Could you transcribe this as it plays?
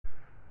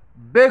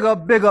Big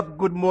up,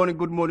 good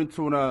morning,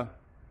 tuna.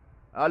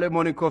 Early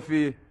morning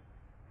coffee,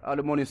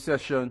 early morning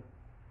session.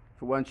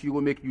 For once you go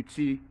make you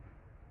tea,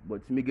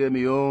 but me get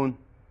me own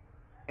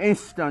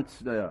instant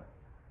there.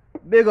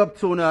 Big up,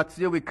 tuna.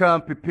 Today we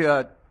come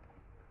prepared.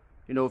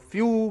 You know,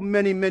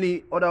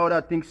 many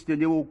other things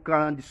today we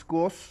can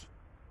discuss.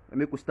 I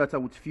make we start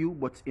out with few,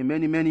 but in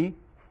many.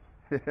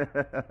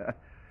 It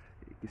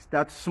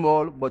starts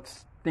small, but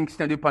things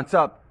tend to pant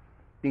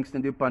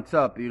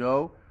up. You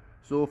know.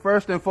 So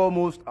first and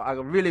foremost, I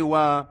really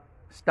want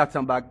to start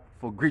them back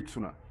for great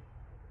tuna.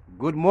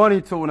 Good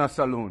morning, Tuna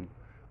Saloon.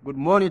 Good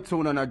morning,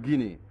 Tuna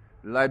Guinea,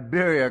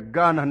 Liberia,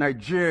 Ghana,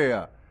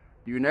 Nigeria,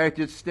 the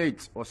United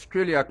States,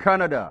 Australia,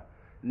 Canada,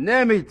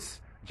 name it,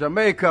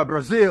 Jamaica,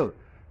 Brazil.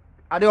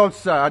 Are they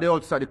outside?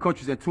 The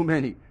countries are too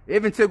many.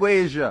 Even take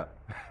Asia.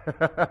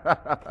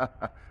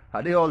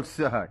 Are they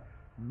outside?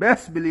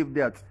 Best believe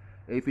that.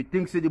 If you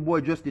think say the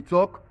boy just the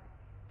talk,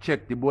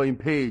 check the boy in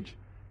page.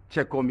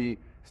 Check on me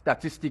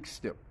statistics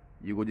step.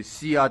 You go to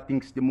see how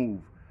things they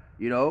move.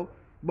 You know?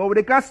 But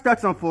we can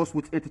start some first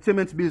with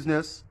entertainment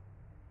business.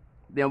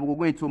 Then we'll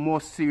go into more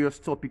serious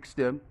topics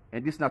them.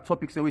 And this is not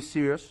topics that we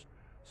serious.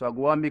 So I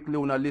go and make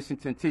Leona listen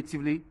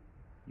tentatively.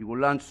 You will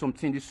learn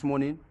something this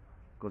morning.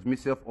 Because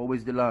myself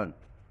always the learn.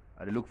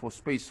 I look for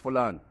space for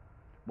learn.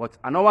 But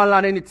I don't want to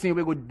learn anything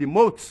where go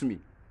demote me.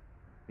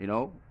 You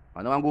know?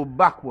 I don't want to go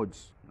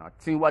backwards. I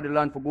think what they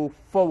learn for go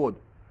forward.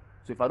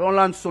 So if I don't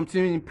learn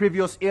something in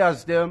previous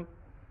years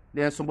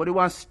then somebody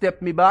want to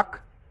step me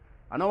back.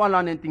 I don't want to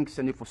learn anything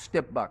sending for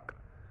step back.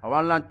 I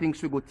want to learn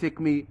things which will take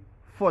me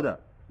further.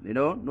 You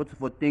know? Not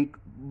for think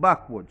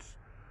backwards.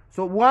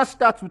 So we want to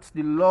start with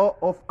the law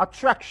of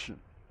attraction.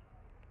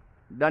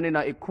 Then in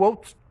a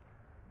quote,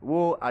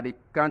 I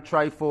can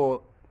try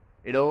for,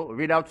 you know,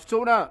 read out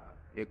sooner.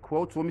 A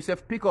quote for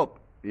myself pick up,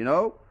 you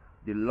know,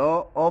 the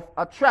law of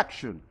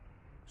attraction.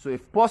 So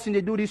if person they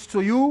do this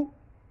to you,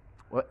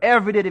 or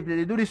every day if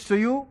they do this to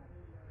you,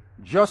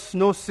 just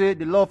know say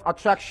the law of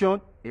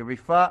attraction, it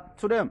refer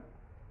to them.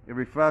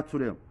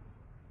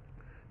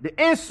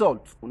 The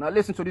insult, when I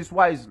listen to this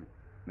wisely,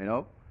 you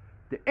know,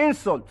 the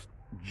insult,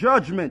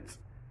 judgment,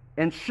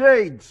 and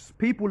shades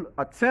people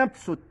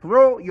attempt to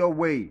throw your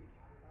way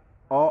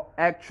are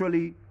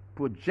actually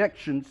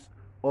projections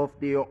of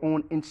their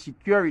own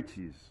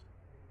insecurities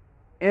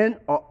and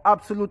are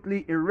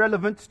absolutely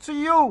irrelevant to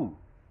you.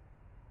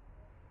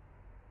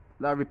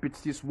 Let me repeat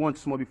this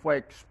once more before I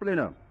explain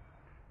them.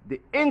 The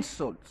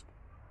insult,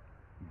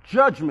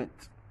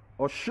 judgment,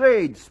 or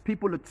shades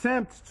people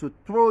attempt to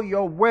throw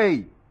your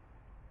way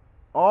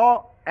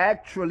are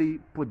actually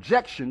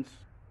projections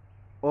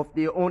of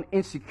their own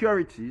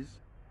insecurities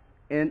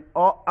and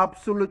are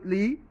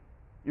absolutely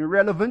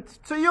irrelevant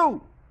to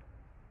you.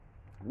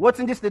 What's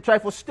in this they try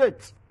for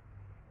state?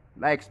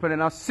 Like explaining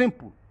how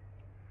simple.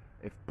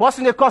 If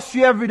person they cost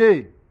you every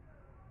day,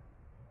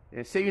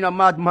 they say you're a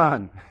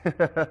madman,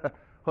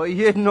 or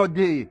you hate no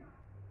day,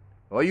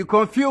 or you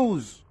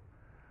confused,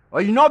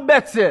 or you not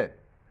better,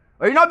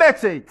 or you not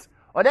better it,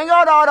 or then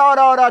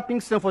other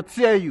things for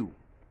tear you.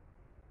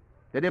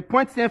 They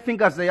point their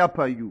fingers they up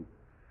at you.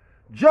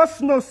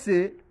 Just know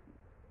say,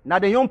 now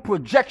they own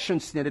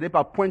projections they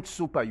point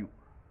super you.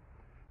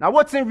 Now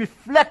what's in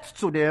reflect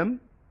to them,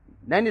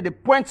 then they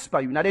point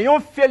by you. Now they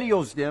own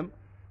failures them,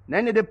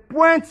 then they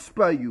point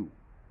by you.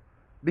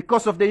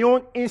 Because of their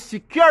own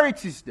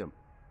insecurities them.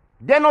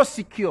 They're not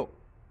secure.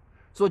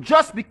 So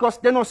just because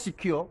they're not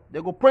secure,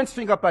 they go point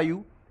finger at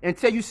you and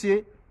tell you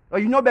say, oh,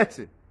 you know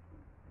better.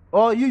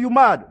 Or you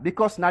mad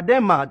because now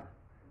they're mad.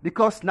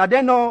 Because now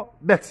they know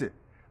better.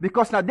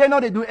 Because now they know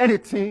they do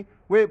anything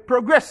with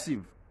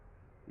progressive.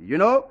 You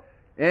know?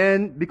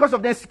 And because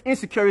of their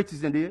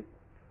insecurities in there,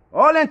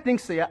 all them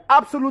things say are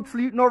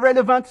absolutely not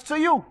relevant to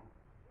you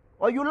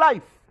or your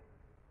life.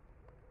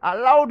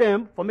 Allow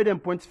them for me them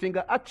point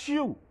finger at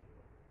you.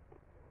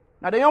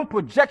 Now they own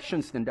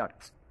projections in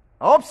that.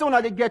 I hope so now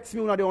they get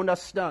me, now they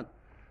understand.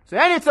 So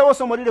anytime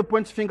somebody they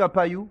point finger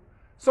at you,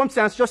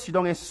 sometimes just sit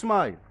down and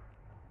smile.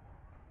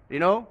 You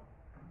know?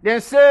 Then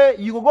say,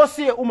 you go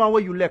see a woman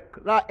where you like.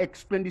 Let me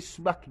explain this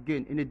back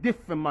again in a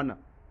different manner.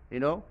 You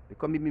know?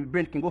 Because my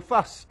brain can go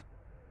fast.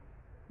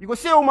 You go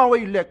see a woman where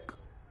you like.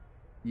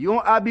 Your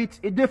own habit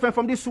is different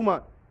from this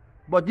woman.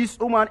 But this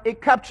woman,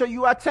 it capture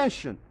your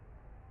attention.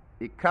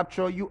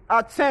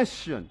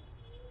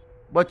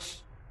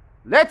 But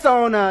later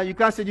on, you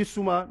can't say this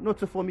woman, not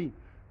for me.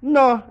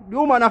 No, the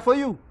woman are for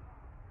you.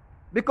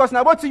 Because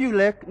now what you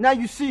like, now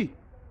you see.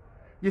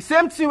 The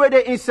same thing where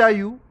they inside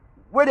you,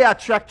 where they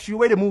attract you,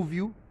 where they move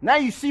you, now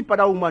you see for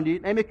that woman,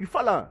 they make you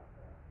follow.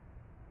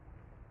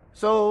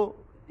 So,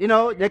 you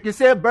know, they can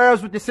say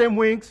birds with the same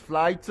wings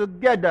fly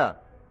together.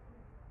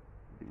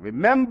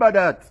 Remember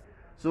that.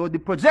 So the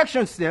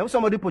projections there,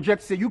 somebody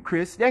projects, say you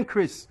Chris, then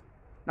Chris.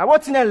 Now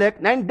what's in their leg,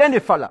 then they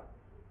follow.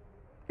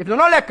 If they're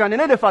not like,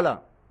 then they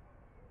follow.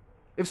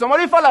 If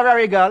somebody follow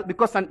a girl,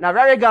 because a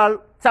rare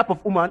girl type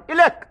of woman, he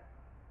like.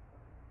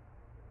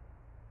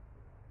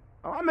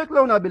 I make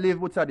Leona believe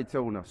what I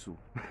tell you so.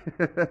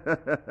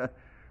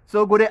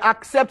 So go they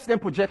accept them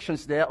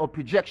projections there or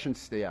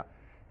projections there.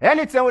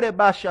 Anytime when they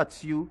bash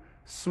at you,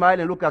 smile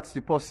and look at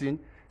the person,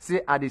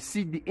 say, I they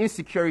see the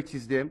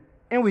insecurities them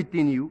and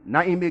within you,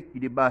 now it make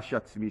the bash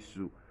at me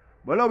too.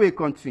 But now we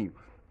continue.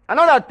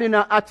 Another thing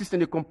that artists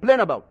they complain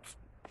about.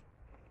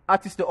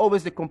 Artists they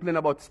always they complain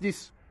about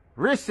this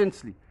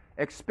recently,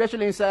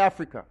 especially inside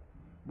Africa.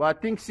 But I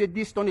think say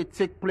this don't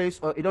take place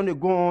or it don't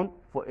go on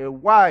for a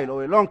while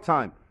or a long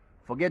time.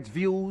 Forget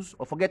views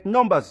or forget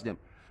numbers them.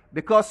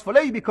 Because for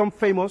let you become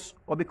famous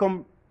or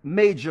become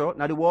major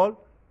in the world,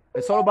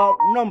 it's all about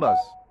numbers.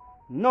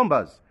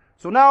 Numbers.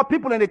 So now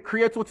people they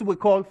create what we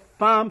call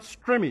farm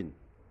streaming.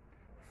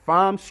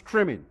 Farm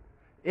streaming.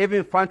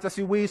 Even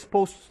Fantasy Wiz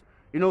posts,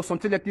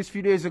 something like this a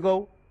few days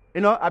ago.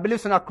 I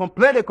believe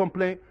they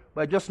complain,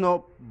 but just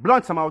not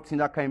blunt them out in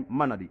that kind of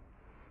manner.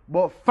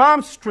 But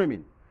farm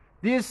streaming,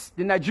 the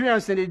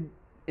Nigerians they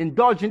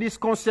indulge in this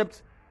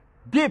concept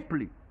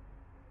deeply.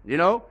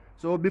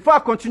 So before I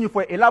continue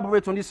for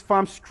elaborate on this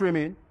farm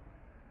streaming,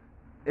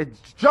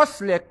 it's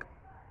just like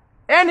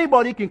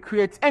anybody can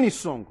create any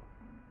song.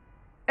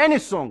 Any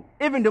song,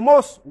 even the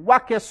most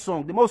wackest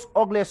song, the most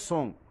ugliest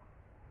song.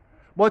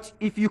 But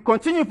if you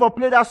continue to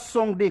play that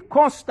song they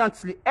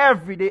constantly,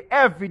 every day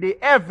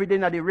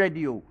on the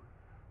radio,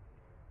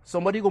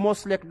 somebody go more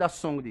select that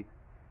song day.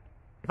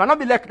 If I not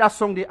be like that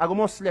song day, I go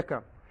more select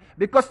her.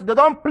 Because they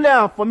don't play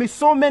them for me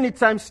so many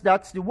times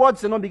that the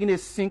words are not beginning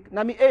to sink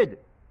na me head.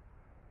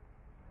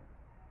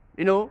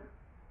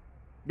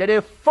 That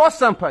they force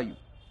sample you.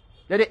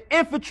 That they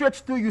infiltrate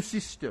through your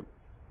system.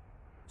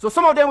 So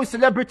some of them with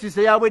celebrities,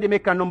 they are where they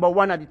make a number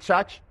one at the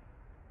church.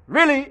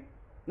 Really?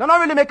 No,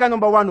 not really make a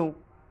number one, no.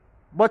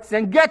 But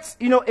then get,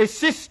 a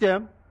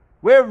system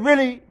where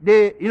really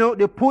they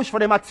push for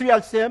the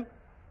material same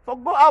for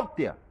go out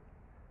there.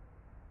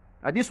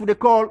 And this is what they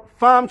call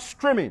farm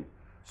streaming.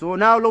 So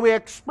now let me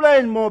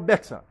explain more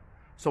better.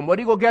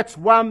 Somebody go get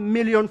 1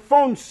 million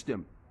phone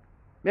stem.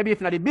 Maybe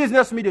if not the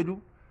business me they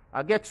do,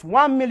 I get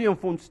 1 million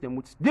phone stem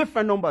with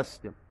different numbers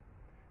stem.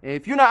 And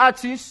if you're an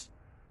artist,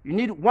 you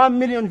need 1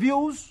 million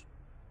views,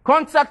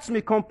 contact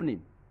me company.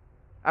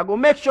 I go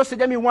make sure say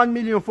them me 1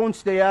 million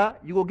phones there,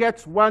 you go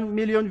get 1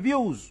 million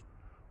views,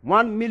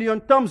 1 million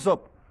thumbs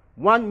up,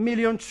 1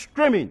 million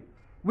streaming,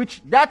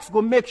 which that's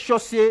go make sure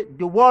say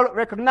the world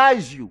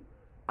recognize you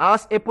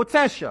as a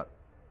potential,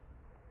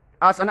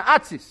 as an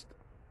artist.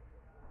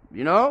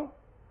 Now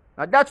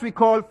that's we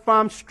call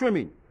farm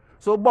streaming.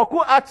 So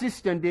Boku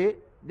artists then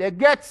they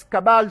get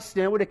cabals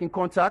then where they can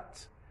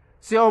contact,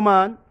 say, oh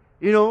man,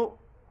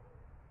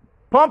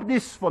 pump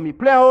this for me,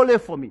 play Ole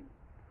for me.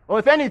 Or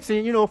if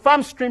anything,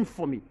 farm stream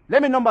for me.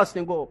 Let me numbers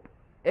then go up.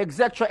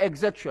 Etc.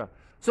 etc.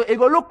 So it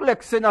go look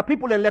like say now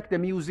people don't like the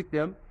music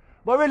them.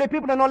 But really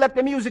people don't like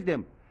the music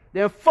them.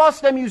 They force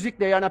the music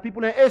there and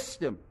people don't ace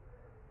them.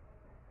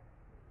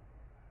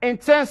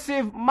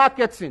 Intensive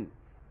marketing.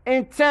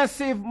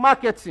 Intensive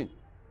marketing.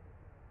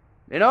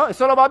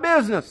 It's all about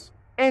business.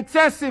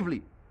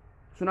 Intensively.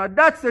 So now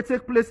that's the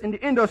take place in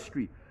the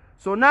industry.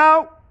 So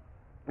now,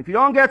 if you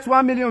don't get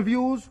 1 million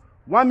views,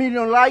 1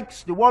 million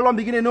likes, the world won't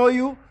begin to know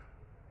you.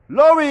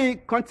 Lori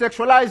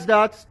contextualize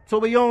that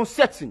to your own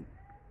setting.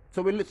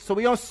 So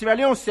we own Sierra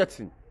Leone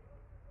setting.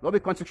 Lori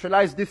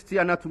contextualize this to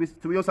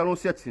your own salon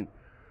setting.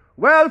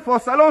 Well, for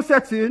salon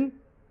setting,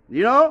 if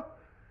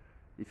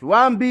you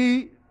want to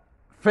be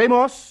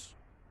famous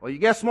or you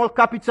get small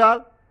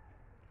capital,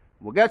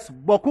 we get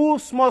Boku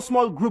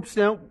small groups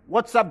them,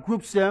 WhatsApp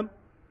groups them,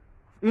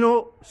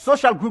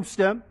 social groups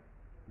them,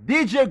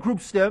 DJ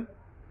groups them,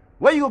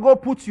 where you go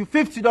put you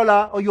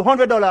 $50 or you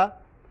 $100,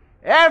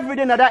 every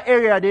day in that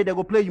area they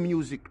go play you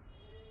music.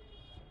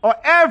 Or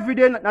every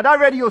day in that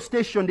radio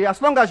station there,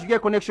 as long as you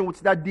get connection with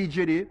that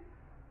DJ there,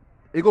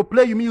 they go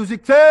play you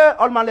music, tell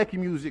all man like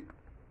your music.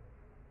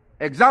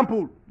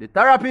 Example, The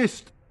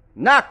Therapist,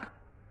 Knack.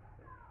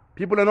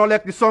 People don't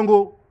like the song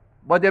go,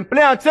 but then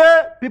play until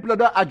people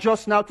don't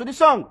adjust now to the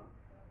song.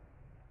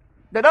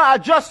 They don't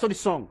adjust to the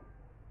song.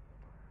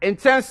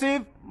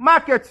 Intensive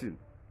marketing.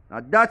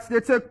 Now that's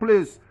the take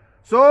place.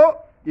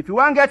 So, if you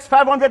want to get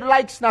 500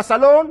 likes in a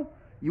salon,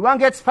 you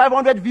want to get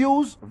 500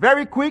 views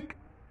very quick,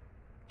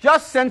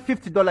 just send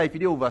 $50 if you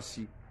do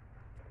oversee.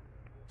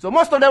 So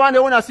most of them want they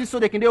want to see so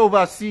they can do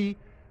oversee.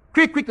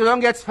 Quick, they don't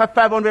get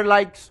 500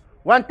 likes,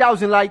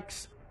 1,000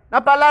 likes. Now,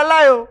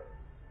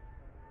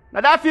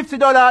 now that $50,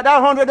 that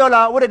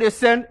 $100, what do they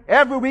send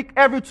every week,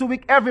 every 2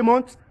 weeks, every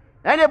month,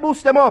 and they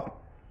boost them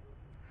up.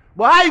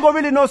 But how you gonna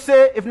really know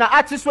say if na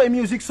artists were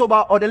music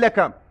sober or the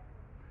lekker?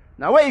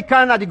 Now where you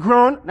can at the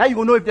ground, now you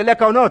gonna know if they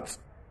lekker or not.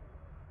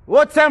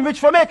 What time reach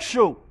for make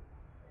show?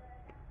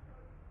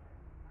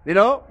 They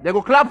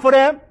go clap for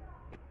them,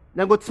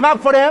 they go smack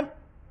for them,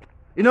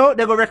 they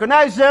go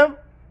recognize them.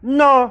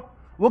 No.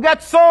 We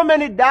get so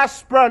many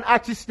diaspora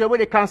artists there where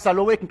they can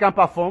sell, where they can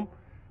perform.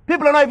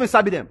 People are not even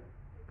sabi them.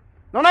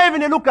 They're not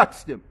even they look at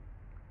them.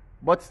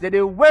 But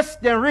they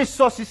waste their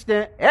resources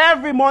there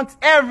every month,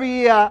 every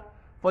year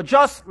for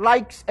just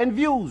likes and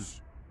views.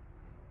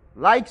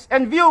 Likes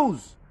and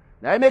views.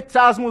 Now I make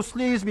Taz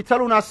Muslims be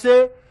telling us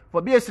say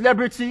for be a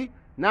celebrity,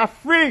 not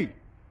free.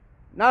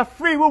 Not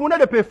free, we will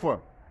not pay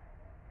for.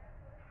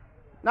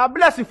 Now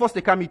blessing first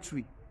they come it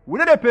we. We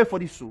need to pay for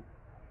this so.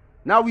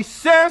 Now we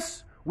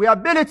sense, we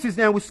abilities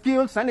and we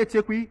skills and they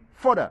take we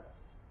further.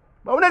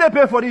 But we need to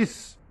pay for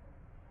this.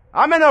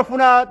 How many of you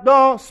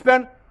don't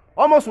spend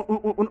almost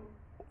all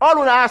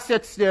our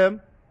assets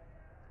them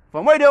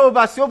from where they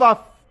oversee over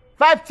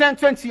 5, 10,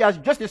 20 years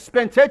just to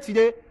spend 30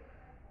 days?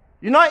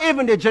 You not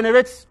even they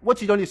generate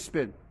what you don't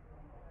spend.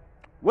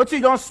 What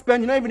you don't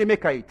spend, you not even they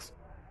make it.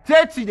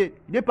 30 days,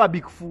 they pay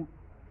big fool.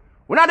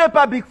 When they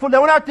pay big fool, they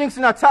want to think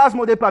in a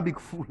thousand they pay big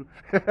fool.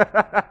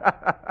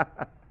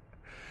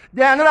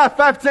 Then another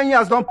 5, 10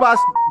 years don't pass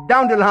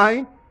down the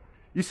line.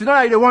 You see,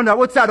 now they wonder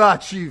what I don't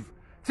achieve.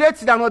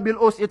 30 that not build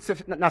house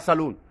in a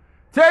salon.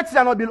 30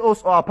 that not build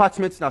house or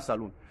apartments in a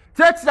salon.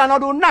 30 that not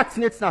do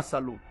nothing in a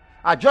salon.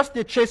 I just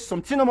they chase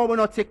something no more will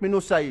not take me no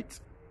side.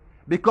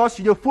 Because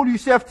you fool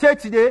yourself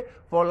 30 days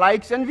for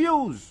likes and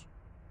views.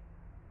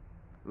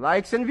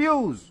 Likes and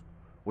views.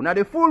 We're not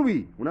the fool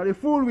we. We're not the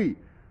fool we.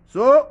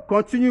 So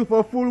continue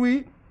for fool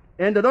we.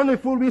 And they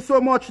don't fool me so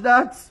much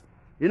that,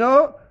 you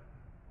know,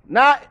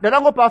 now they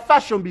don't go for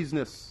fashion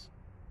business.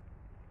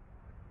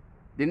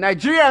 The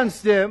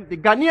Nigerians them, the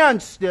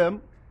Ghanaians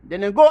them,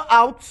 then they go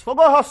out for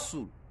go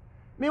hustle.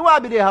 Me why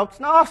be the out?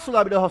 Now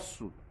hustler be the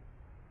hustle.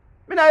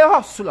 Me na a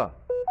hustler.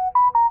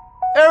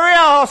 A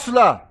real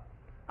hustler.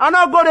 I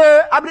not go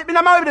there, I be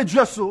na marry the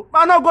dress so.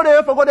 I not go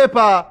there for go there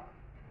for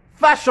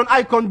fashion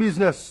icon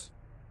business.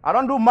 I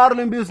don't do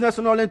modeling business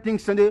and all them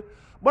things and they,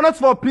 but not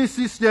for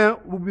pieces then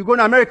we'll be going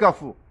to America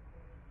for.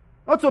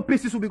 Not for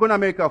pieces we'll be going to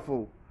America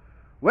for.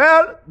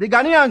 Well, the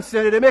Ghanaians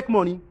say they make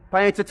money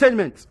by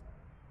entertainment.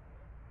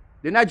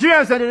 The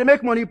Nigerians say they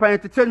make money by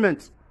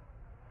entertainment.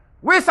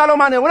 We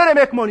Solomon, we don't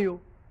make money.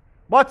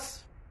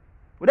 But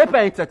we don't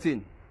pay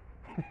entertain.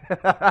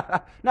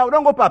 Now we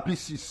don't go per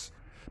pieces.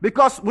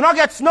 Because we don't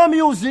get no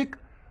music.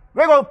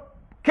 We go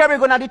carry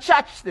go na the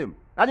church them.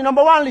 Na the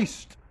number 1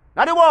 list.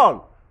 Na the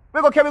world.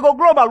 We go carry go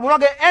global. We don't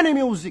get any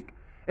music.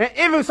 And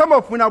even some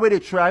of we now where they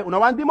try, we don't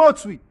want demote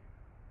sweet.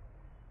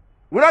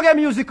 We don't get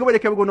music where they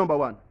can go number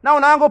 1. Now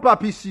we don't go per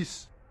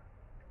pieces.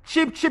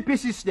 Cheap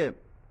pieces them.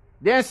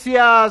 Then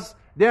Sears,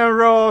 then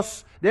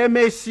Ross, then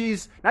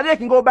Macy's. Now they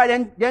can go buy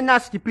then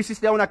nasty pieces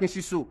there when I can see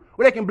so.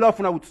 Where they can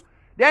bluff out.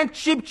 Then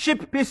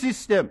cheap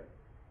pieces them.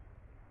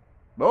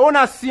 But when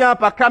I see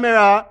up a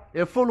camera,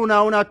 a full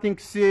una think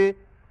say,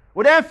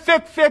 well then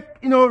fake,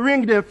 you know,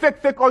 ring them,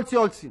 fake,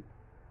 ulti.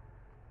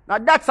 Now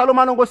that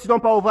Solomon don't go sit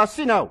down for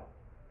oversee now.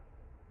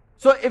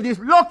 So if this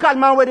local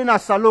man within a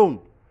salon,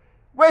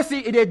 where see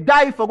if they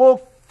die for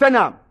go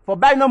Fenam, for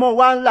buy number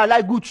 1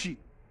 like Gucci.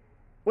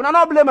 We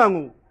not blame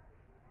you.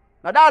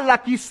 Now that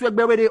lucky swag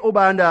where they over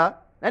under,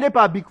 and they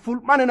pay big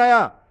fool man in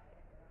here.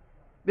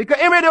 Because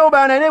every day over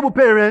under they will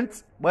pay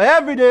rent, but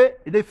every day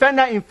they find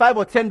that in $5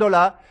 or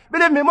 $10.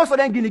 Believe me, most of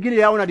them Guinea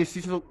they want to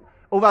see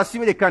oversee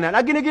where they can.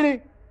 Now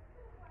Guinea.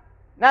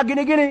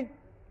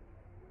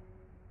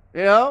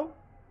 You know,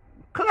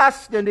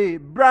 class than they,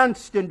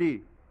 brands than they.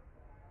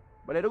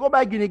 But they go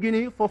buy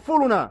Guinea for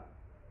full now.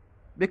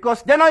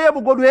 Because they're not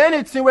able to go do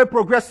anything with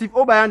progressive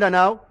over under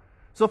now.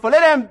 So for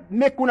let them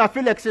make una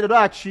feel like say they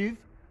don't achieve,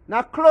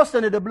 now close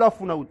than the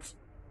bluff una out.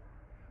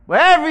 But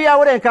every year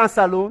when they can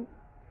salon,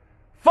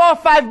 4 or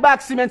 5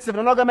 bags cement if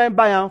the government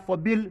buy them for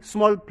build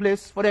small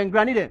place for them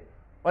granny them,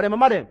 or them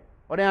mama them,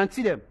 or them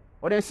auntie them,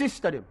 or them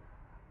sister them.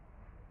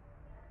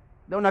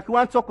 Then when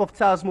want talk of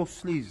Tasmo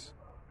sleaze.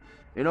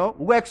 You know,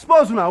 we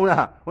expose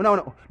una.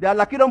 They are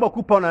lucky don't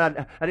coupon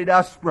and the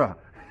diaspora.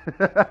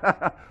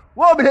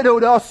 What be they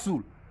with the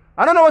hustle?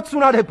 I don't know what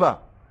sooner they pay.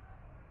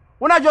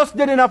 When I just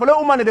did enough for the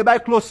woman they buy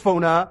clothes for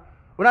now,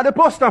 when I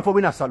post them for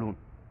winner salon.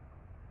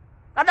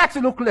 And that's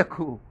look like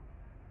cool.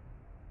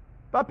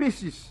 But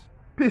pieces.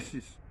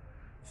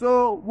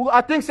 So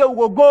I think so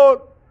we'll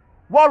go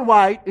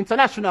worldwide,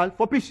 international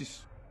for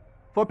pieces.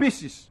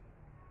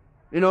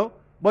 You know,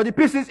 but the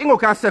pieces Ingo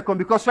can second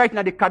because right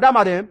now the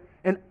kadama them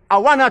and I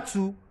want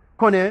to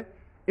Kone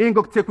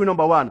Ingo take with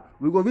number 1.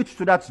 We will reach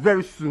to that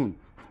very soon.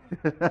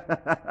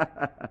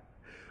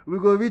 We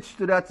will reach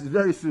to that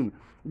very soon.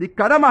 The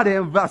Kadama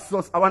them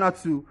versus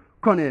Awanatu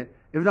Kone,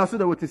 if not so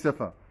they will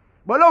suffer.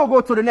 But now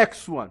we'll go to the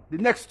next one, the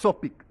next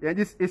topic. And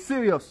this is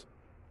serious.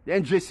 The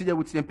NJC there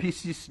with them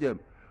PCs them.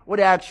 What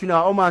they actually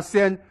now, oh man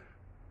send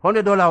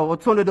 $100 or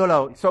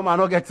 $200, some man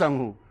not get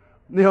some.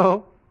 You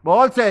know? But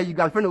all say you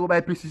girlfriend go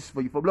buy PCs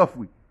for you for bluff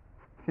we.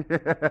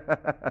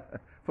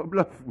 For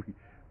bluff we.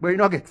 But you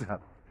not get some.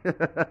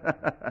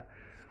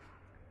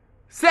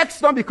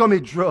 Sex don't become a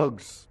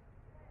drugs.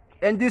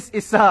 And this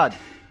is sad.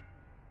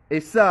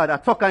 It's sad. I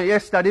talked on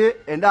yesterday,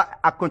 and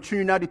I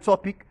continue now the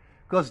topic,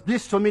 because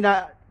this to me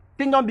now,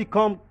 thing don't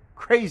become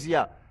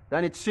crazier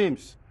than it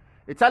seems.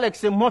 It's like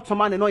say more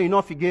man not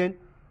enough again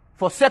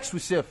for sex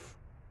with self.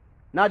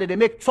 Now that they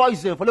make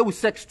toys them, for little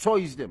sex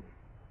toys them.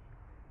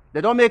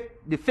 They don't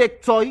make the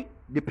fake toy,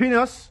 the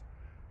penis,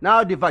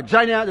 now the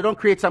vagina, they don't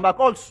create some back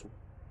also.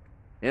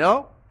 You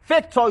know?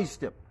 Fake toys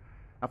them.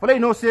 And for you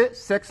know say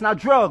sex not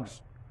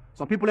drugs.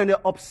 Some people in the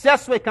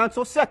obsessed with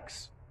cancel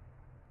sex.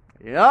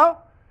 You know?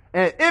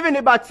 And even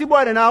the Bati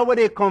boy now where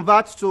they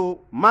convert to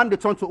man, they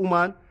turn to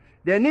woman,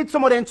 They need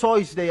some of them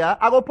toys there.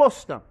 I go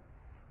post them.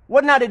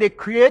 What now they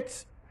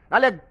create? I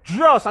like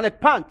drawers, I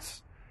like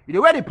pants.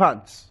 You wear the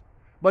pants.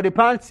 But the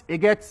pants, it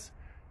gets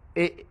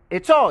a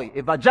toy,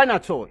 a vagina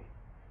toy.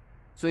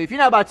 So if you're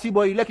not about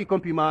T-boy, you like a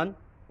compy man,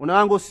 on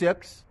a go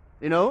sex,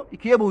 you know, you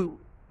can't be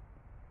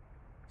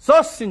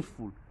so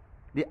sinful.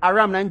 The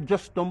Aram nine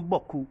just don't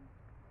boku.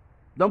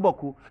 Don't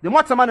boku. The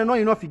more man know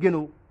enough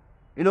again,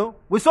 you know,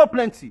 we saw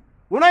plenty.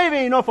 We're not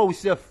even enough for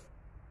ourselves.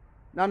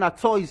 Now, not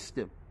toys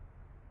them.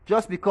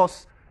 Just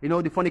because, you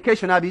know, the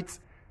fornication habits,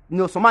 you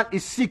know, some man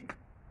is sick.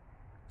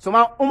 Some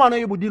man not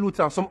able to deal with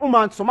them. Some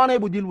man not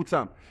able to deal with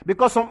them.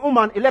 Because some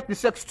woman elect the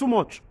sex too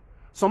much.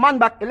 Some man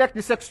back elect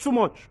the sex too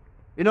much.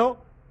 You know?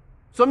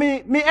 So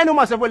me any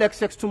myself elect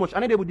sex too much. I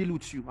not able to deal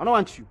with you. I don't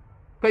want you.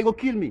 Because you go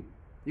kill me.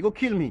 You go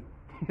kill me.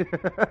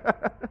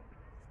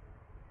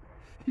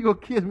 You go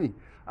kill me.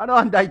 I don't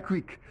want to die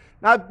quick.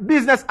 Now,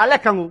 business, I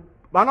like her,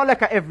 but I don't like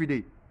her every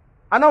day.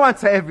 I don't want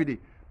her every day.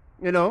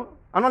 You know?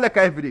 I don't like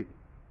her every day.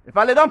 If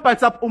I lay down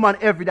pants up woman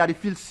every day, they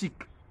feel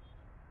sick.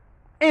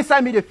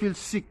 Inside me, they feel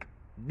sick.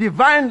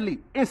 Divinely,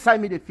 inside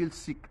me, they feel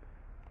sick.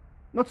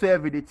 Not so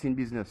everyday thing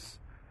business.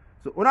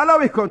 So, now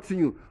we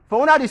continue. For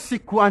one of the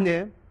sick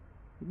one,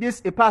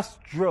 this a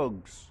past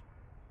drugs.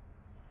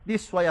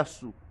 This wire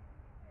soup.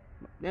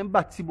 Them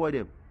batty boy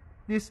them.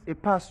 This a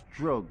past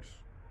drugs.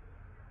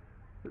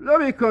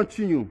 Let me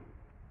continue.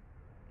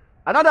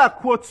 Another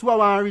quote I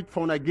want to read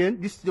from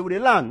again. This is the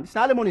land. This is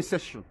an morning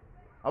session.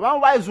 I want to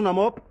wise them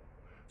up.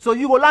 So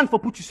you go learn for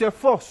put yourself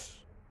first.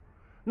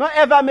 Not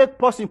ever make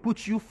person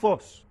put you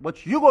first.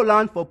 But you go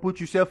learn for put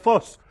yourself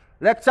first.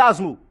 Like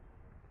Tasmo.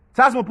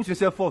 Tasmo put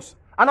yourself first.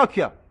 I don't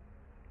care.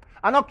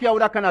 I don't care what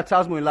that kind of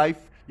Tasmo in life.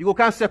 You go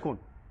count second.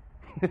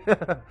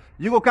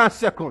 You go count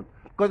second.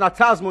 Because that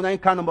Tasmo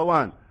ain't count number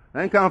one.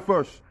 Ain't count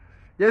first.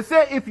 They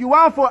say if you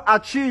want to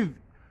achieve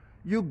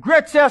your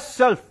greatest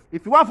self,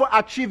 if you want to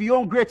achieve your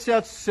own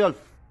greatest self,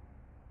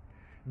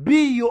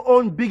 be your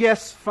own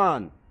biggest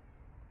fan.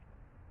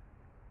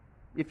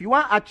 If you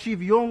want to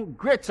achieve your own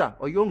greater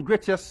or your own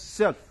greatest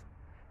self,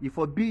 you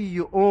for be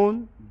your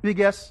own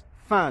biggest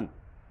fan.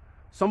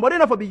 Somebody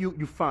not for be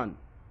you fan.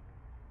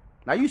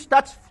 Now you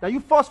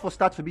first for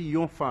start to be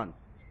your own fan.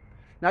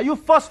 Now you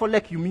first for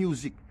like your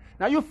music.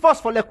 Now you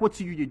first for like what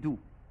you do.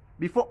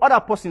 Before other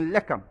person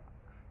like them.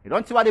 You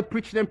don't see why they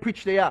preach them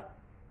preach they are.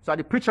 So I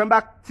preach them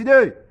back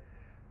today.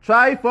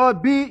 Try for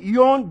be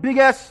your own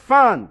biggest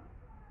fan.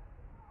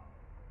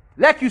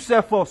 Like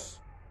yourself first.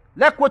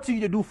 Like what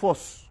you do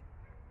first.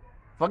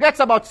 Forget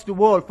about the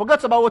world.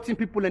 Forget about what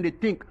people and they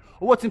think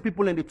or what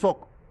people and they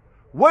talk.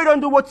 Why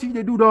don't do what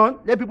they do done?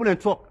 Let people and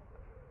talk.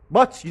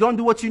 But you don't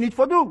do what you need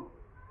for do.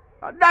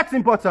 That's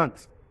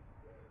important.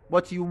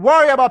 But you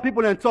worry about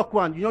people and talk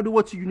one. You don't do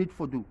what you need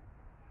for do.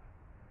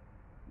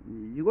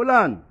 You go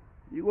learn.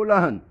 You go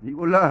learn. You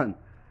go learn.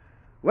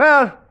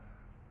 Well,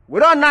 we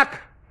don't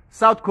knock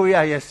South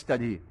Korea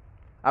yesterday.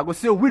 I go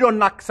say we don't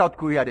knock South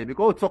Korea there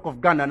because we talk of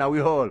Ghana now we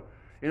all.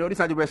 You know, this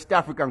is the West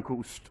African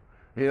coast.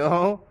 You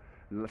know?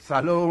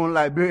 Salon,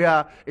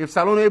 Liberia. If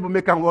Salon able to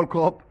make a World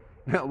Cup,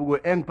 we go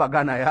end for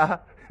Ghana, yeah?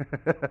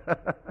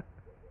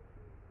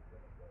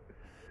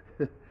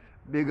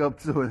 Big up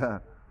to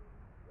that.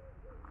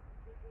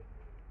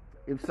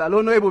 If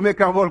Salon able to make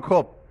a World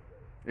Cup,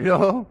 you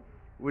know,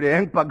 with the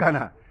end for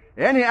Ghana.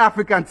 Any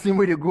African team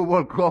with a good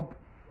World Cup,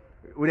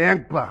 with the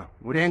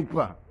end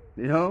for,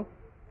 you know?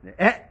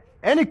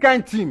 Any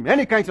kind team,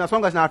 as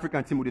long as an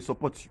African team, will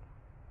support you.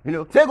 You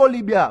know, take on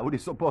Libya, with the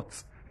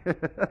support.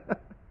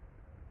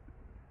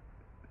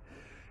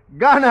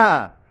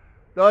 Ghana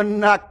don't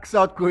knock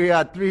South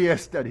Korea 3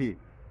 yesterday.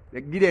 They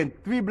give them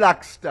 3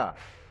 black star.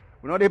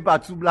 We know they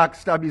bought 2 black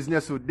star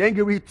business, so then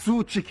give we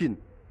 2 chicken.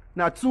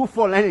 Now 2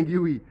 fall and give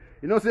we.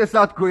 You know, say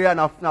South Korea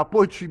now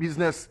poultry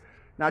business.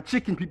 Now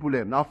chicken people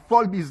them. Now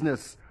fall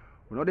business.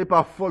 We know they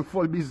bought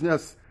fall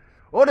business.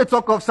 All they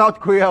talk of South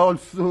Korea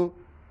also,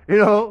 you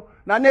know,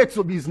 now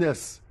NATO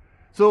business.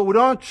 So we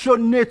don't show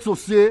NATO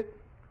say,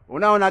 we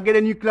now get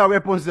a nuclear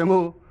weapons them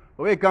all.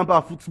 We can't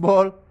play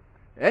football.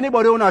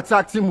 Anybody who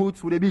attack Team with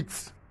the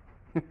beats.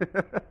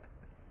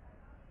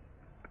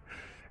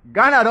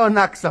 Ghana don't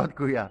knock South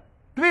Korea.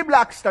 3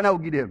 black stars now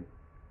give them.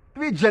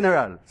 3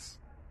 generals.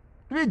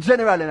 3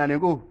 generals and they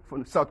go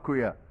from South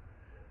Korea.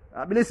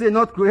 I believe say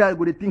North Korea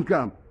go to think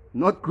camp.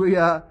 North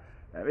Korea,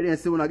 I really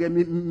say when I get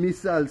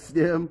missiles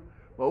them,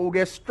 but we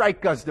get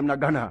strikers them na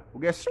Ghana.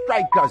 We get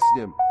strikers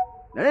them.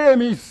 The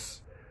name is.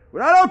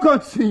 But I don't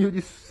continue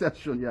this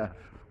session, yeah.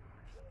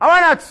 I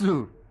want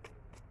to.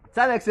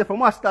 Tell like say from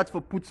what start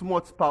for put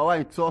much power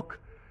in talk.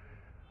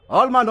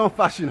 All man don't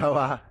fashion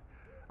our.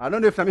 I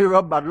don't know if somebody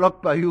rub bad luck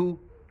by you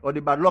or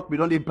the bad luck be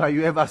done by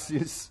you ever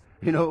since.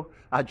 You know,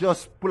 I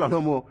just pull an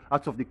homo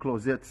out of the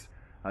closet.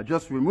 I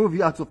just remove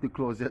you out of the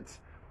closet.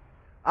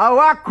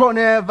 Our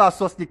corner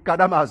versus the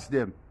Kadamas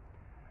them.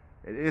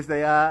 It is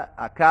there,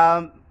 I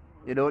come,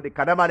 you know, the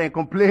Kadama they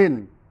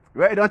complain.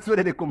 Right? Don't say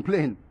that they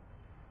complain.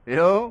 You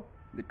know,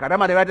 the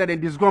Kadama they rather than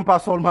disgruntled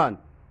past all man.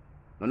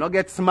 Do not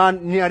get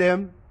man near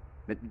them.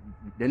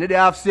 They need to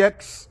have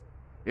sex.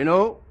 You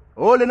know,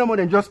 All the number,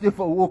 then just stay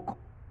for work.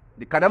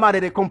 The Kadama,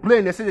 they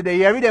complain. They say that they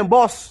hear them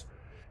boss.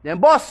 Then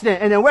boss them,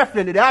 and then wife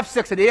them, they have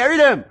sex, and they hear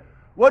them.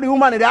 What the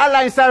woman, they all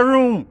lie inside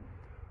room.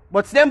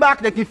 But them back,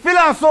 they can feel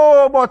and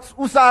so, but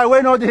Usa,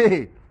 when no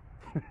day.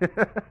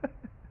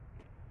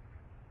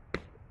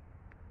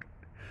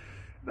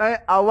 Now,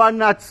 I want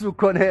not to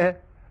come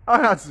here. I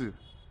want not to.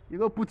 You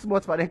go put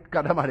much for them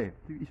Kadama there.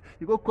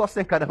 You go cost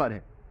them Kadama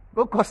there.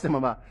 Go cost them,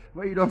 mama.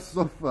 Where you don't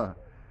suffer.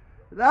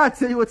 That's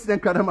tell you what's them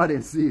Kadama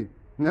then see.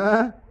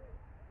 Huh?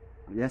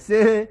 You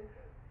say,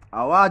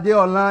 our day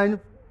online,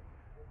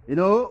 you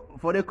know,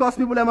 for the cost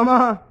people,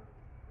 mama.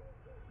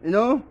 You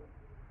know,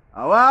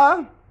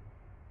 our,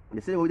 they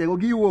say, they go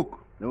give you work.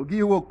 They go give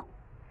you work.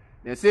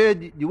 They say,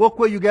 the work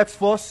where you get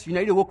first, you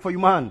need to work for you,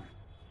 man.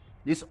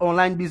 This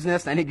online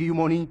business, I need to give you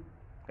money.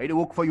 I need to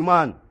work for you,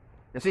 man.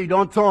 They say, you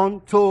don't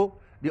turn to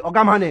the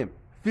Ogama name,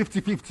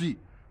 50-50.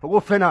 For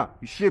go fena,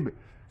 you shib.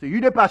 So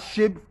you dey pass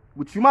shib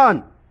with you,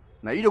 man.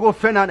 Now you dey go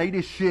fena, now you dey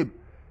shib.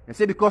 They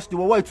say, because the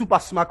war two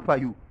pass smack by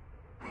you.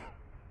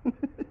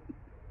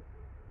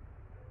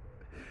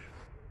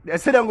 They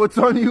say, they're going to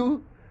turn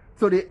you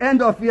to the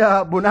end of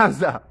your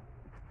bonanza.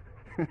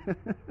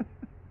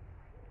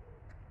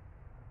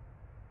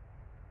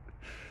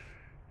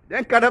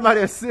 Then Kadama,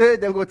 they say,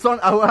 they're going to turn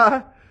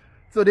our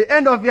to the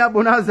end of your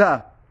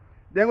bonanza.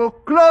 They will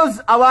close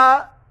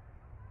our,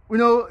 you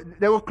know,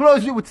 they will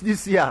close you with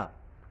this year.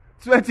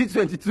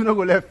 2022 no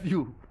go left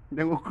you.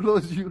 They will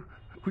close you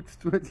with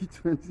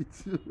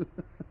 2022.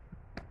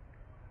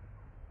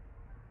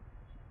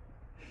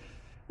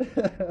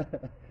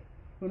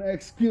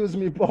 Excuse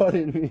me,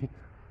 pardon me.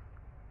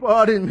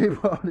 Pardon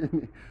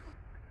me.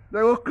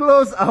 They will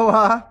close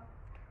our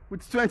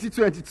with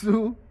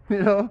 2022,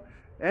 you know,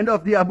 end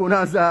of the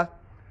bonanza.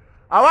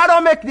 I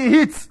don't make the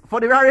hits for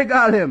the Rari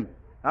Galem.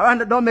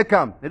 They don't make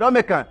them. They don't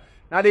make them.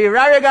 Now the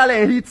Rari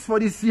Galem hits for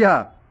this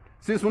year.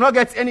 Since we not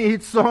get any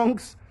hit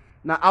songs,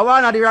 now I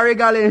want the Rari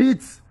Galem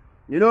hits.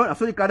 You know, that's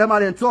what the Kadama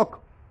then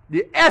talk.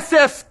 The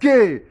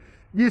SSK,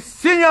 the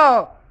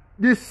senior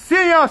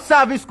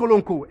service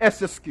Kolonko,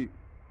 SSK.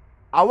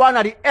 I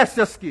want the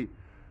SSK,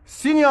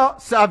 senior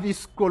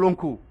service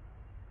Kolonko.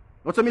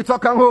 Not to me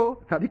talking,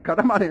 oh, now the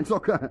Kadama then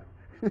talk.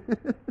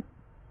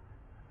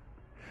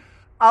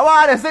 I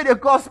want to say they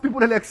cost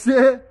people like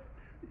say,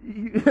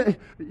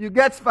 you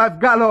get 5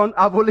 gallon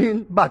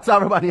Avolin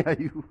Bataraba near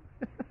you.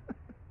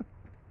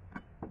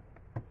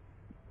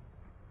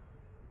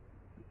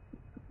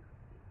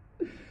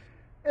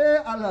 Hey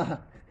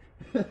Allah.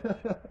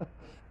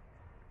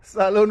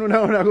 Salon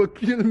una go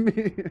kill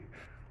me.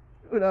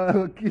 Una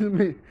go kill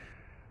me.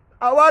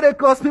 I want to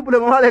cost people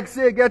like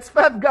say gets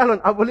 5 gallon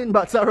Avolin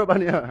Bataraba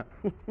near.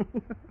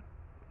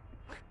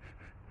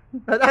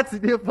 That's the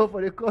day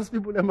for the cost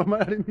people in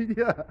Mama the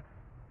media.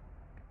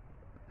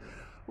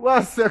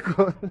 1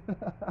 second.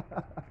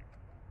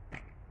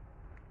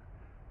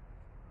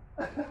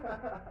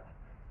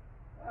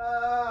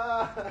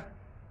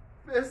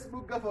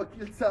 Facebook got for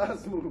kill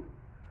Tazmo.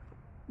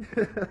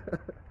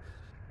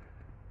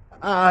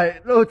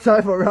 Alright, no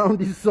time for round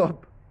this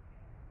up.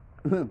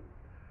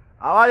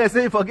 I want to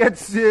say you forget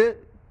to say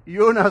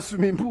you own a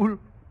swimming pool.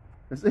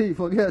 They say you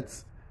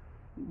forget.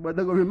 But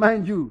they're going to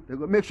remind you. They're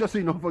going to make sure so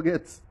you don't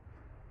forget.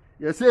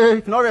 You say,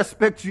 if not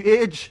respect you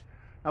age,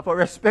 and for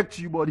respect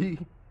you body.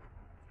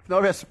 If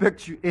not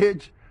respect you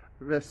age,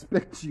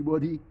 respect you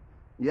body.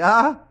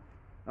 Yeah?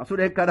 And so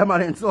then Kadama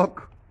then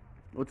talk.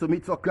 Not to me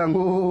talk and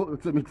go,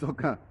 not to me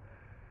talk.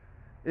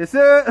 They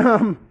say,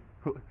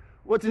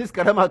 what is this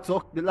Kadama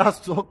talk? The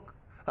last talk.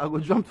 I will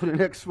jump to the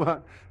next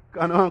one.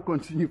 Cannot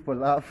continue for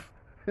laugh.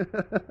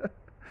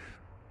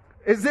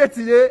 They say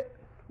today,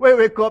 when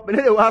we wake up, and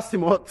then they will ask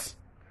him what?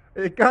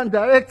 They can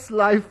direct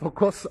live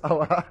focus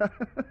hour.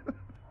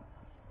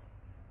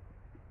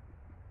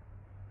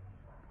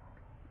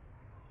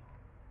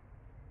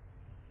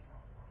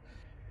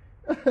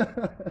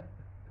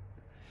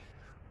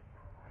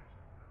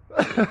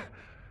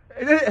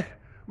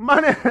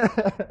 Man,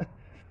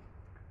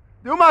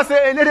 the woman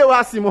say, and then they will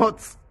ask him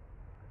what?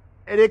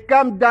 And they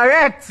come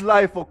direct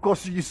live for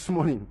course this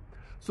morning.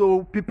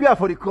 So prepare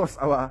for the course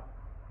hour.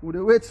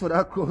 We'll wait for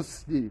that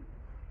course day.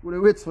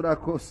 We'll wait for that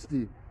course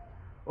day.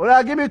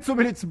 Well, give me 2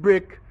 minutes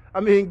break.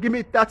 Give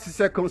me 30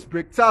 seconds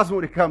break. Tazmo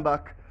will come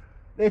back.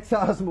 Let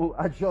Tazmo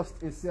adjust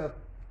himself.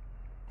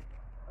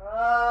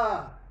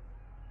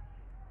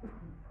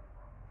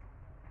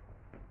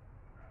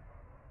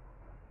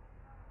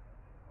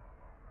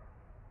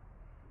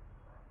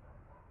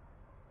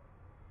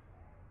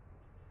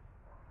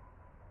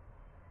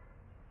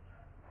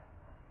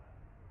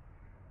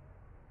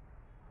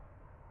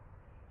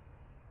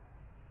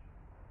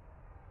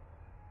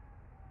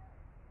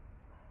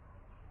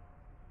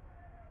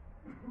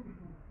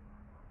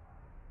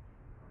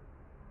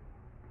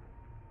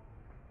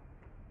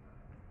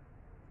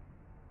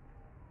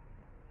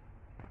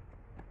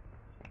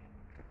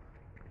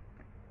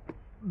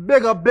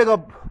 Big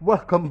up,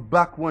 welcome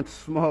back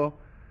once more.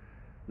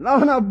 Now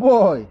I'm a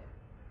boy.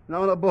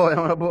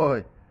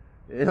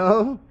 You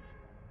know?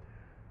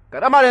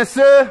 Kadama then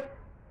say,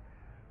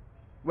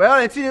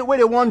 Well, until where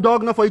they want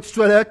dog not for each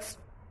toilet.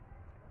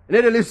 You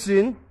need to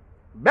listen.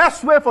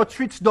 Best way for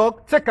treat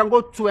dog, take and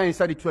go to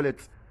inside the toilet.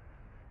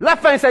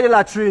 Left inside the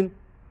latrine.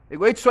 You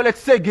go eat toilet,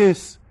 say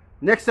against.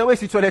 Next time we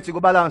see toilet, you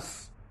go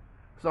balance.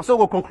 So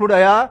go conclude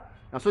here.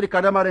 And so the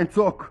kadama then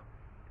talk.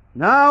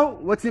 Now,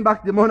 what's in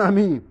back the money I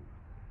mean?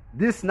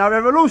 This now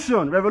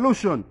revolution.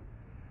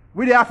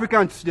 We the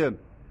Africans them.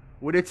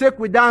 When they take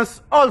we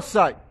dance all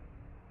side.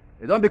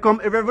 It don't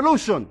become a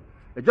revolution.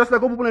 It's just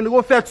like people in the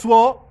go fetch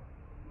war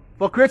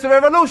for create a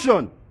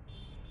revolution.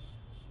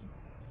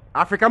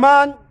 Africa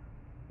man,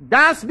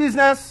 dance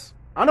business,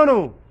 I don't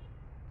know.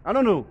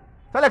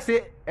 So like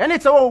say,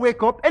 anytime we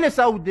wake up, any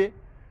Saturday,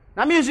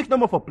 now music no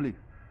more for play.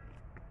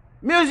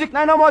 Music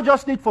now no more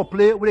just need for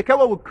play. We care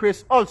what we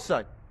create all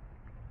side.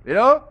 You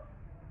know?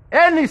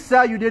 Any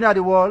side you did at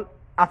the world,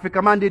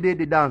 Africa man they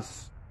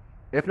dance.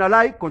 If not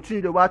like,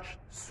 continue to watch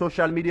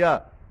social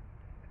media.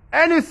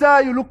 Any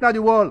side you look at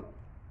the world,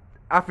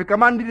 Africa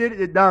man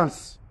they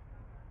dance.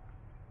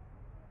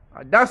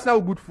 That's now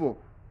good for.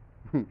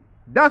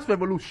 Dance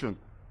revolution.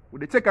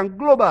 Would they take on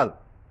global?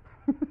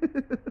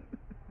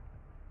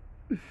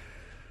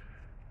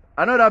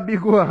 Another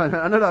big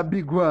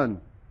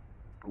one.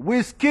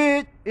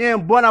 Wizkid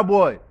and Burna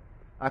Boy.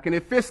 I can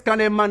face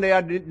kind of man they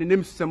had the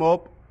name system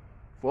up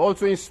for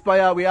also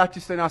inspire we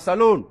artists in our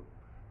salon.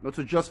 Not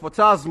to just for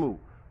Tasmo,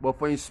 but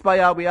for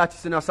inspire we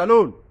artists in our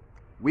salon.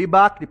 We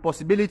back the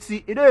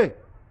possibility today.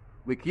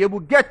 We can able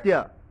get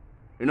there.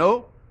 You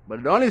know?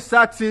 But the only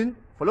sad thing,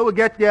 for we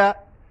get there,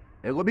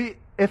 it will be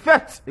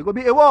effect. It will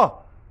be a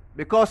war.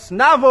 Because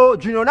Navo,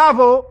 Junior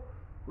Navo,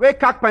 we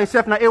cack by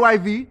himself na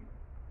AYV,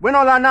 we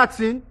not learn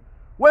nothing,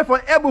 we for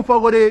able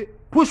for the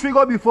push we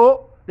go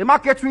before, the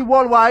market we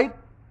worldwide,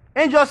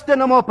 and just turn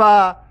them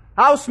up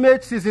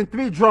Housemate Season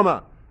 3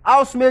 drama,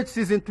 Housemate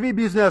Season 3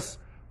 business,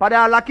 but they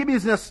are lucky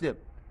business them.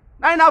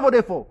 Now Navo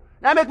therefore.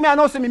 Now make me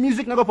announce my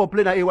music never for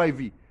play na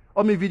AYV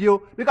or my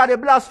video, because they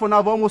blast for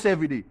Navo almost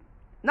every day.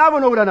 Navo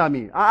know what I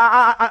mean.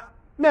 I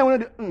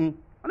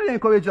don't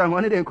encourage her,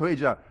 I need to encourage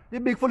her. The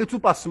big fully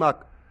super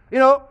smart. You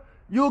know,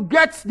 you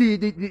get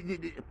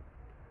the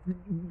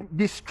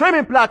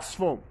streaming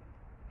platform.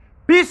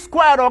 P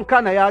Square on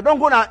Canada, don't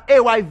go to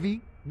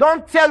AYV.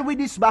 Don't tell we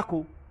this back.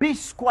 P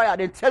Square,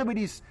 then tell we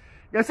this.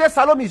 They say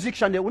salon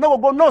musician, they will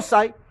not go no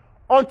side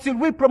until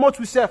we promote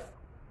ourselves.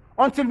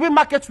 Until we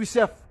market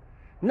ourselves.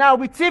 Now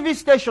with TV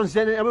stations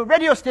and with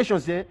radio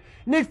stations there,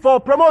 need for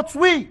promote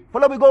we.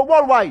 Follow we go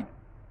worldwide.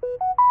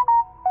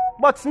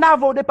 But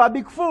Navo, they a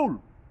big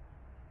fool.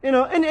 You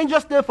know, and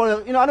just there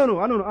for, you know, I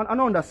don't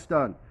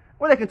understand.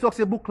 When they can talk,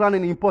 say book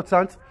learning is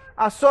important,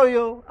 I saw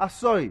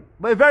it.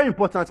 But it's very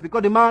important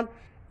because the man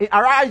is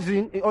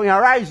arising, is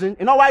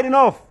not wide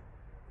enough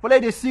for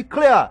they see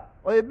clear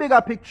or a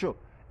bigger picture.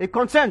 A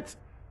content,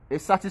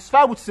 is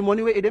satisfied with the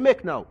money they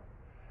make now.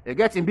 They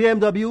get in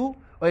BMW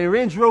or in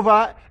Range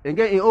Rover, and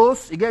get in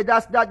OS, you get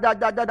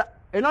that.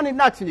 And not in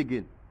nothing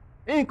again.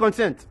 Ain't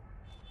content.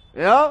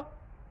 Yeah?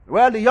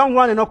 Well, the young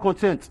one is not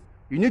content.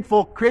 You need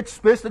for create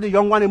space to the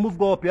young one and move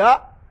go up, yeah?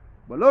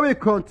 But let me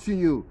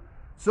continue.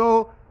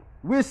 So,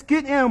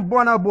 Wizkid and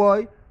Burna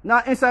Boy,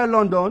 now inside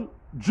London,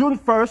 June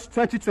 1st,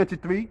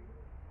 2023.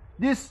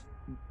 This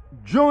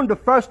June the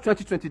 1st,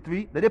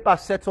 2023, the DEPA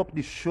set up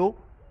this show.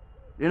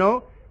 You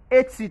know,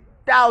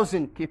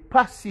 80,000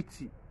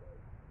 capacity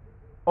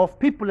of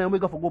people and we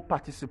go for go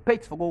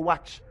participate, for go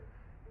watch.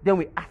 Then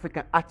we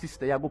African artists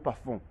that go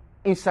perform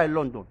inside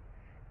London.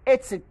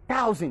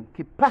 80,000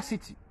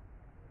 capacity.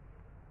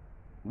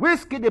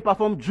 Wizkid they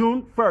perform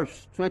June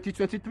 1st,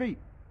 2023.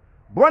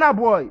 Burna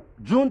Boy,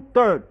 June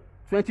 3rd,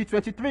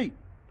 2023.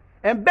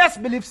 And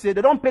best believe say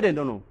they don't pay them,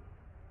 don't know.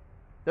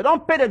 They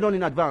don't pay them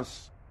in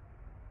advance.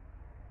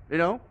 You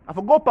know, I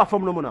for go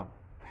perform no more now.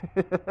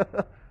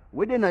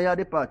 We didn't have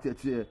the party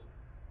here.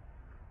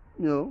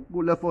 You know, go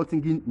left out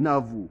thinking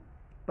Navo.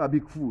 A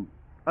big fool.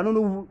 I don't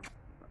know.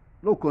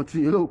 No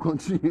continue.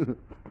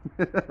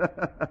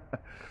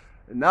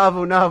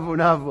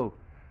 Navo.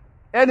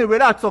 Anyway,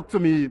 that talk to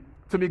me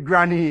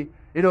granny,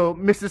 you know,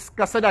 Mrs.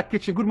 Casada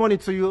Kitchen, good morning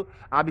to you.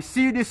 I'll be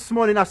see you this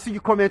morning. I see your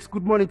comments.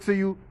 Good morning to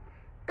you.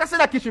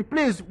 Casada Kitchen,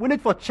 please, we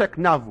need for check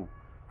Navo.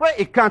 Where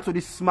it comes to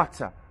this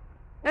matter.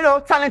 You know,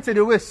 talent in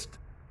the West.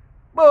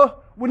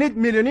 But we need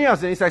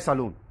millionaires inside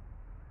salon.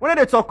 When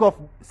they talk of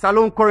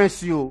salon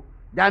currency,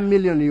 that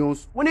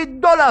millions, we need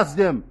dollars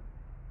them.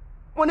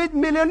 We need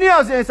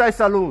millionaires inside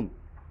salon.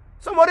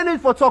 Somebody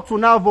need for talk to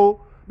Navo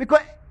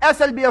because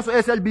SLBS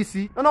or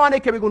SLBC, no one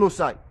can go no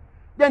side.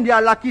 Then they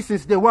are lucky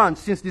since day one,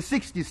 since the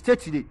 60s,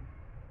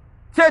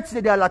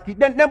 30 they are lucky.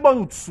 Then nobody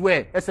would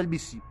swear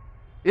SLBC.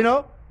 You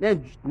know?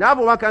 Then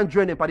Navo one can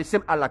join them, but the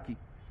same are lucky.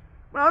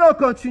 But I don't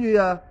continue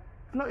here.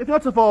 If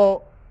not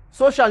for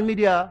social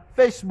media,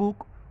 Facebook,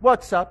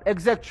 WhatsApp,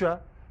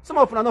 etc. Some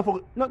of them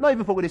are not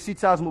even for the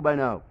CTAS mobile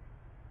now.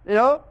 You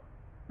know?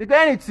 Because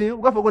anything,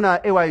 we go for going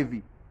to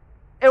AYV.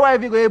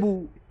 AYV go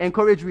able to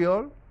encourage we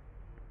all.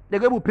 They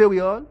go able to pay we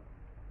all.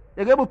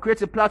 They go able to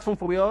create a platform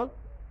for we all.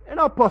 It's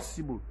not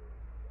possible.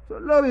 So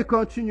let me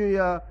continue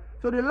here.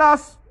 So the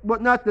last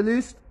but not the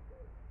least,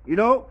 you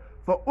know,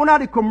 for una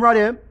the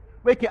comrade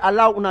we can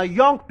allow una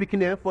young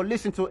picking for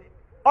listen to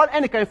all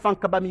any kind of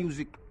funkaba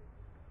music.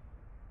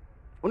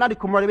 Una the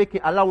comrade we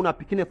can allow una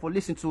picking for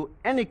listen to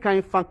any kind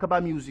of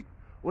funkaba music.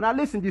 Una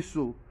listen this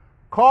so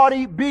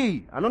Cardi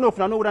B. I don't know if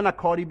I know what na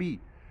Cardi B.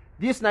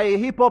 This na a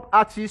hip hop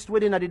artist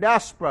within the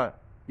diaspora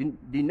in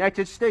the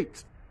United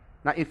States.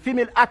 Now a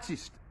female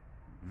artist,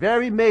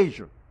 very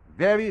major,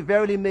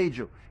 very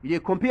major. You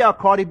compare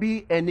Cardi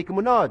B and Nicki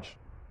Minaj,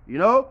 you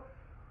know.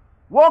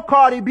 What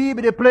Cardi B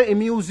be they play in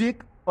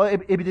music or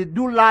if they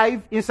do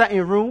live inside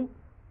a room,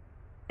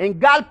 and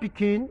gal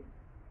picking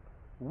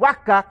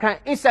waka can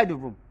inside the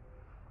room.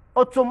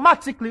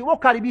 Automatically,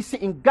 what Cardi B see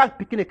in gal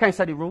picking can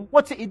inside the room,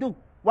 what's it do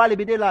while it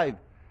be there live?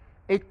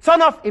 A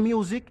turn off in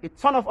music, a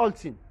turn off all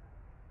thing.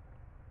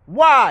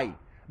 Why?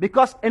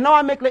 Because now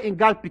I make like in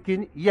gal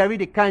picking, you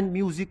read the kind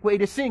music where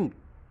they sing.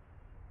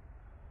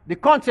 The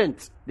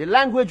content, the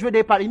language where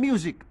they part in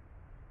music.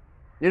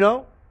 You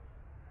know?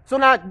 So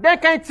now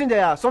that kind of thing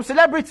there, some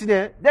celebrity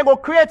there, they go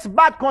create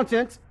bad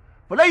content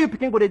for let you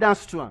picking go they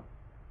dance to them.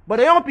 But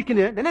they don't picking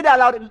it, they need to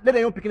allow let the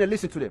young picking to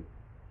listen to them.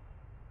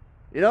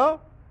 You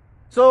know?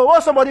 So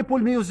when somebody pull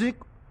music,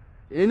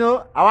 you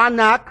know, I want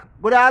knock,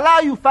 but they allow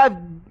you 5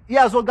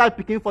 years old guy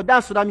picking for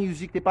dance to that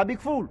music, they a big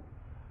fool.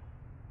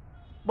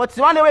 But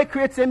when they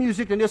create the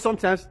music, then they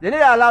sometimes they need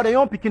to allow the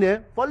young picking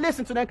there for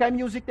listen to that kind of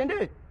music then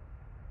they.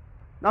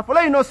 Now for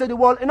let you know say the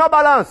world in no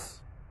balance.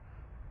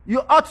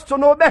 You ought to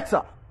know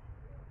better.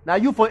 Now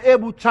you for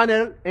able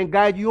channel and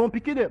guide your own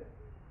picking them.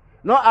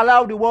 Not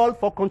allow the world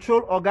for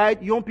control or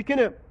guide your own picking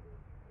them.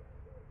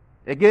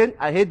 Again,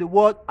 I hate the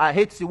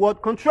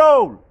word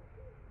control.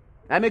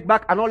 I make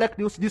back and not like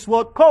this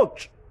word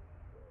coach.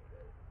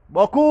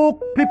 But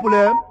people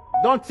them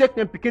don't take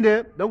them picking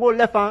them, don't go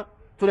left hand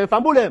to them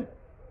fambul them.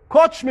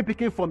 Coach me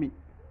picking for me.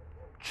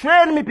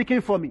 Train me picking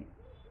for me.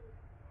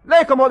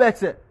 Let come out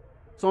better.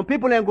 Some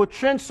people then go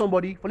train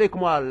somebody for they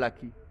come out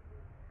lucky.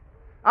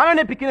 How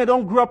many picking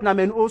don't grow up na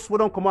men house we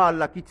don't come out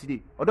lucky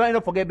today? Or don't end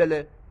up forget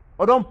belle?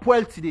 Or don't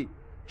poil today?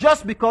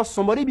 Just because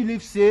somebody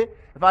believes say,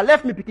 if I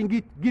left me picking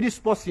give this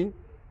person,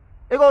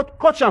 he go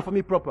coach him for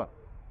me proper.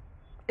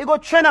 He go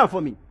train him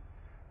for me.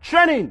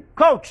 Training,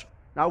 coach.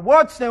 Now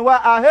words then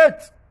what I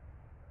hate.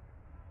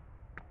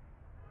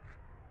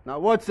 Now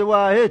words say what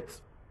I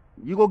hate.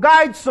 You go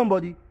guide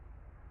somebody.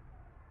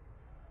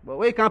 But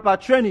when you can't for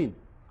training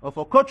or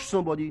for coach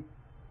somebody,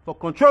 for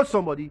control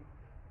somebody,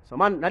 so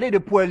man, now they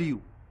poil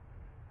you.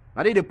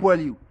 Now they poil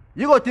you.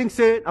 You go think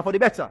say, and for the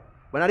better.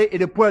 But now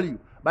they poil you.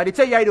 By the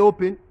time you are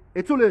open,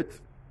 it's too late.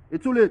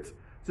 It's too late.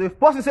 So if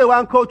person say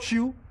one coach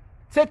you,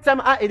 take time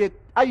how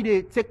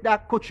you take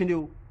that coaching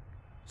you.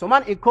 So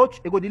man, a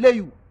coach, it go delay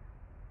you.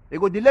 It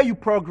go delay you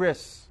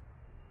progress.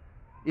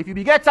 If you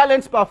get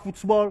talents for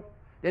football,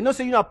 they know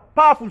say you're a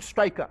powerful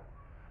striker.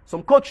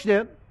 Some coach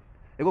them,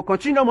 they go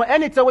continue no more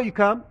anytime where you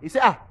come. He say,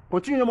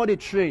 continue no more they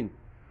train.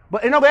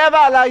 But they never ever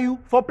allow you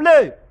for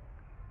play.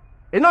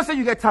 They not say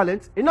you get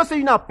talent. They not say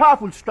you're not a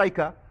powerful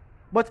striker.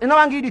 But they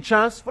never give you the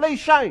chance for let you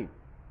shine.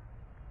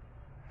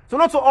 So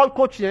not so all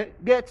coaches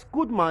get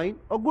good mind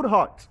or good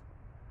heart.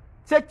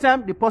 Take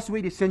time the possible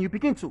way they send you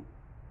picking to.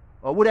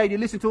 Or would I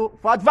listen to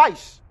for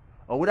advice?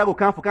 Or would I go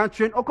camp for can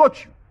train or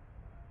coach you?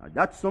 And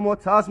that's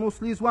somewhat as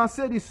most least one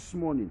said this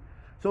morning.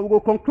 So we go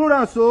conclude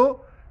and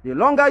so the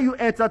longer you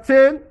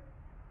entertain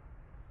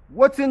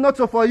what's in not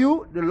for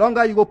you, the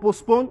longer you go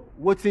postpone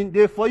what's in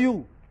there for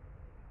you.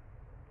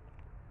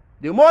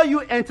 The more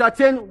you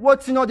entertain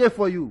what's not there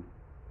for you,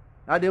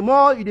 and the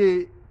more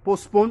you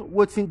postpone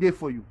what's in there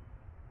for you.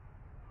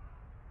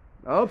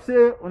 I hope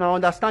say when I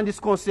understand this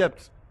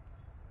concept.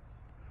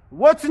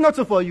 What's not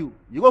for you,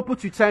 you go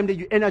put your time there,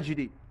 your energy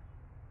there.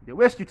 They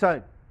waste your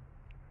time.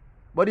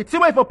 But the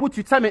thing if you put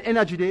your time and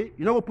energy there,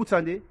 you don't go put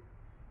on there.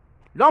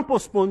 You don't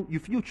postpone your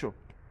future.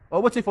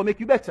 Or what's it for make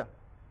you better?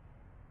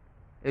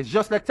 It's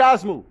just like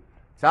Tasmo.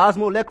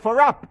 Tasmo like for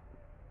rap.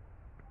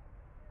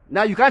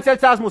 Now you can't tell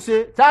Tasmo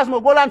say,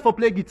 Tasmo go learn for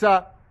play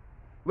guitar.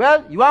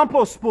 Well, you want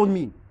postpone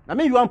me. I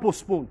mean you want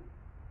postpone.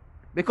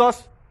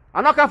 Because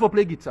I'm not can for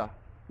play guitar.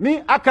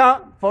 Me, I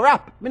can for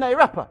rap. Me not a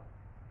rapper.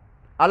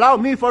 Allow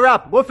me for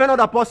rap. Go find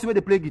another person where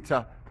they play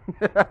guitar.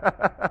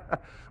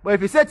 But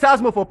if you say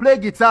Tasmo for play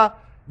guitar,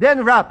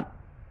 then rap.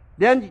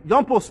 Then you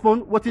don't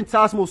postpone what in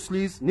Tasmo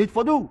sleeves need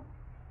for do.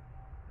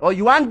 Or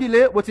you want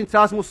delay what in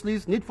Tasmo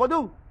sleeves need for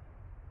do.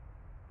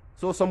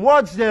 So some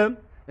words them,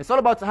 it's all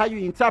about how you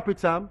interpret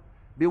them.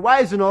 Be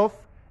wise enough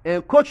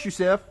and coach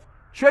yourself,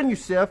 train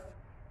yourself,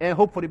 and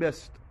hope for the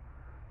best.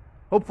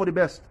 Hope for the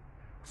best.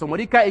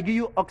 Somebody can give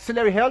you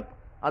auxiliary help,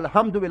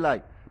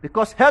 alhamdulillah.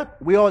 Because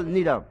help, we all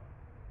need them.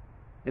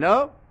 You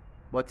know?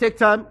 But take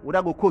time, would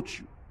I go coach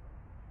you?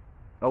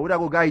 Or would I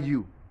go guide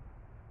you?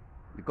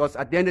 Because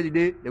at the end of the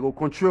day, they will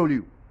control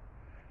you.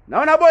 Now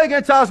when I boy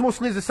again Charles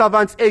Muslims the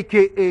servants,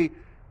 aka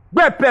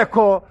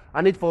Bepeko,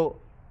 I need for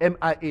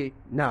MIA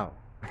now.